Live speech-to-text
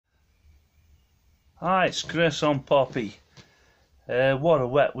Hi, it's Chris on Poppy. What a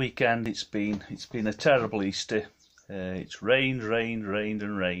wet weekend it's been. It's been a terrible Easter. It's rained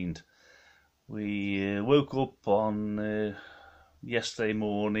and rained. We woke up on yesterday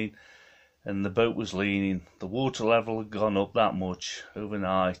morning and the boat was leaning. The water level had gone up that much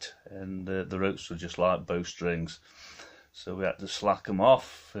overnight and the ropes were just like bowstrings. So we had to slack them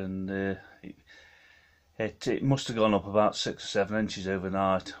off, and it must have gone up about 6 or 7 inches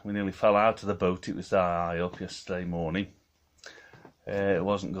overnight. We nearly fell out of the boat, it was that high up yesterday morning. It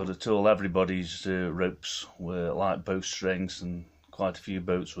wasn't good at all. Everybody's ropes were like bowstrings and quite a few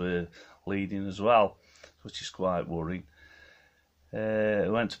boats were leading as well, which is quite worrying. I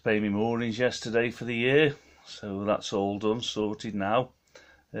went to pay my moorings yesterday for the year, so that's all done, sorted now.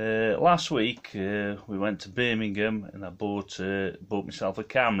 Last week we went to Birmingham and I bought myself a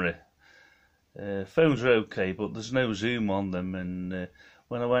camera. Phones are okay, but there's no zoom on them, and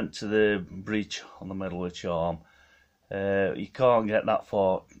when I went to the breach on the Medalwich Arm, you can't get that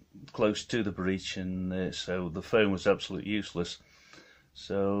far close to the breach, and so the phone was absolutely useless.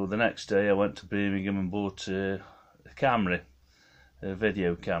 So the next day I went to Birmingham and bought a camera, a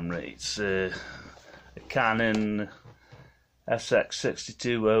video camera. It's a Canon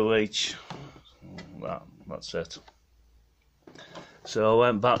SX62OH. That's it. So I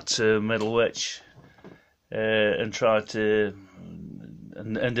went back to Medalwich and tried to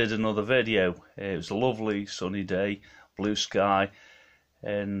and did another video. It was a lovely sunny day, blue sky,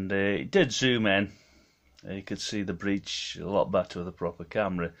 and it did zoom in. You could see the breach a lot better with a proper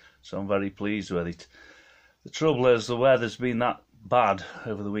camera, so I'm very pleased with it. The trouble is the weather's been that bad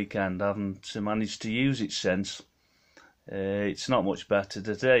over the weekend. I haven't managed to use it since. It's not much better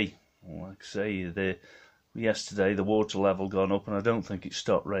today. Like I say, yesterday the water level gone up and I don't think it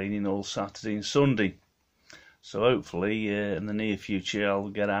stopped raining all Saturday and Sunday. So hopefully in the near future I'll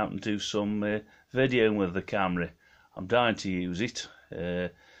get out and do some videoing with the camera. I'm dying to use it.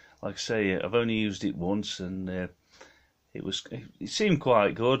 Like I say, I've only used it once and it seemed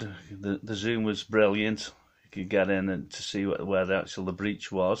quite good. The zoom was brilliant. You could get in and to see where the breach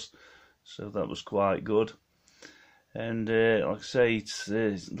was, so that was quite good. And like I say, it's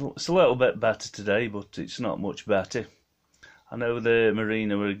a little bit better today, but it's not much better. I know the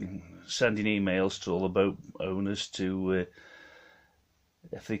marina were sending emails to all the boat owners to,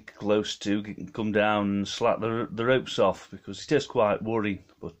 if they're close to, come down and slack the ropes off, because it is quite worrying.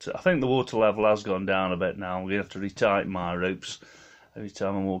 But I think the water level has gone down a bit now. I'm going to have to retighten my ropes. Every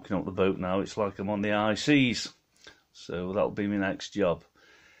time I'm walking up the boat now, it's like I'm on the high seas. So that'll be my next job.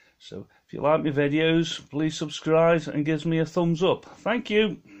 So if you like my videos, please subscribe and give me a thumbs up. Thank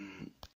you.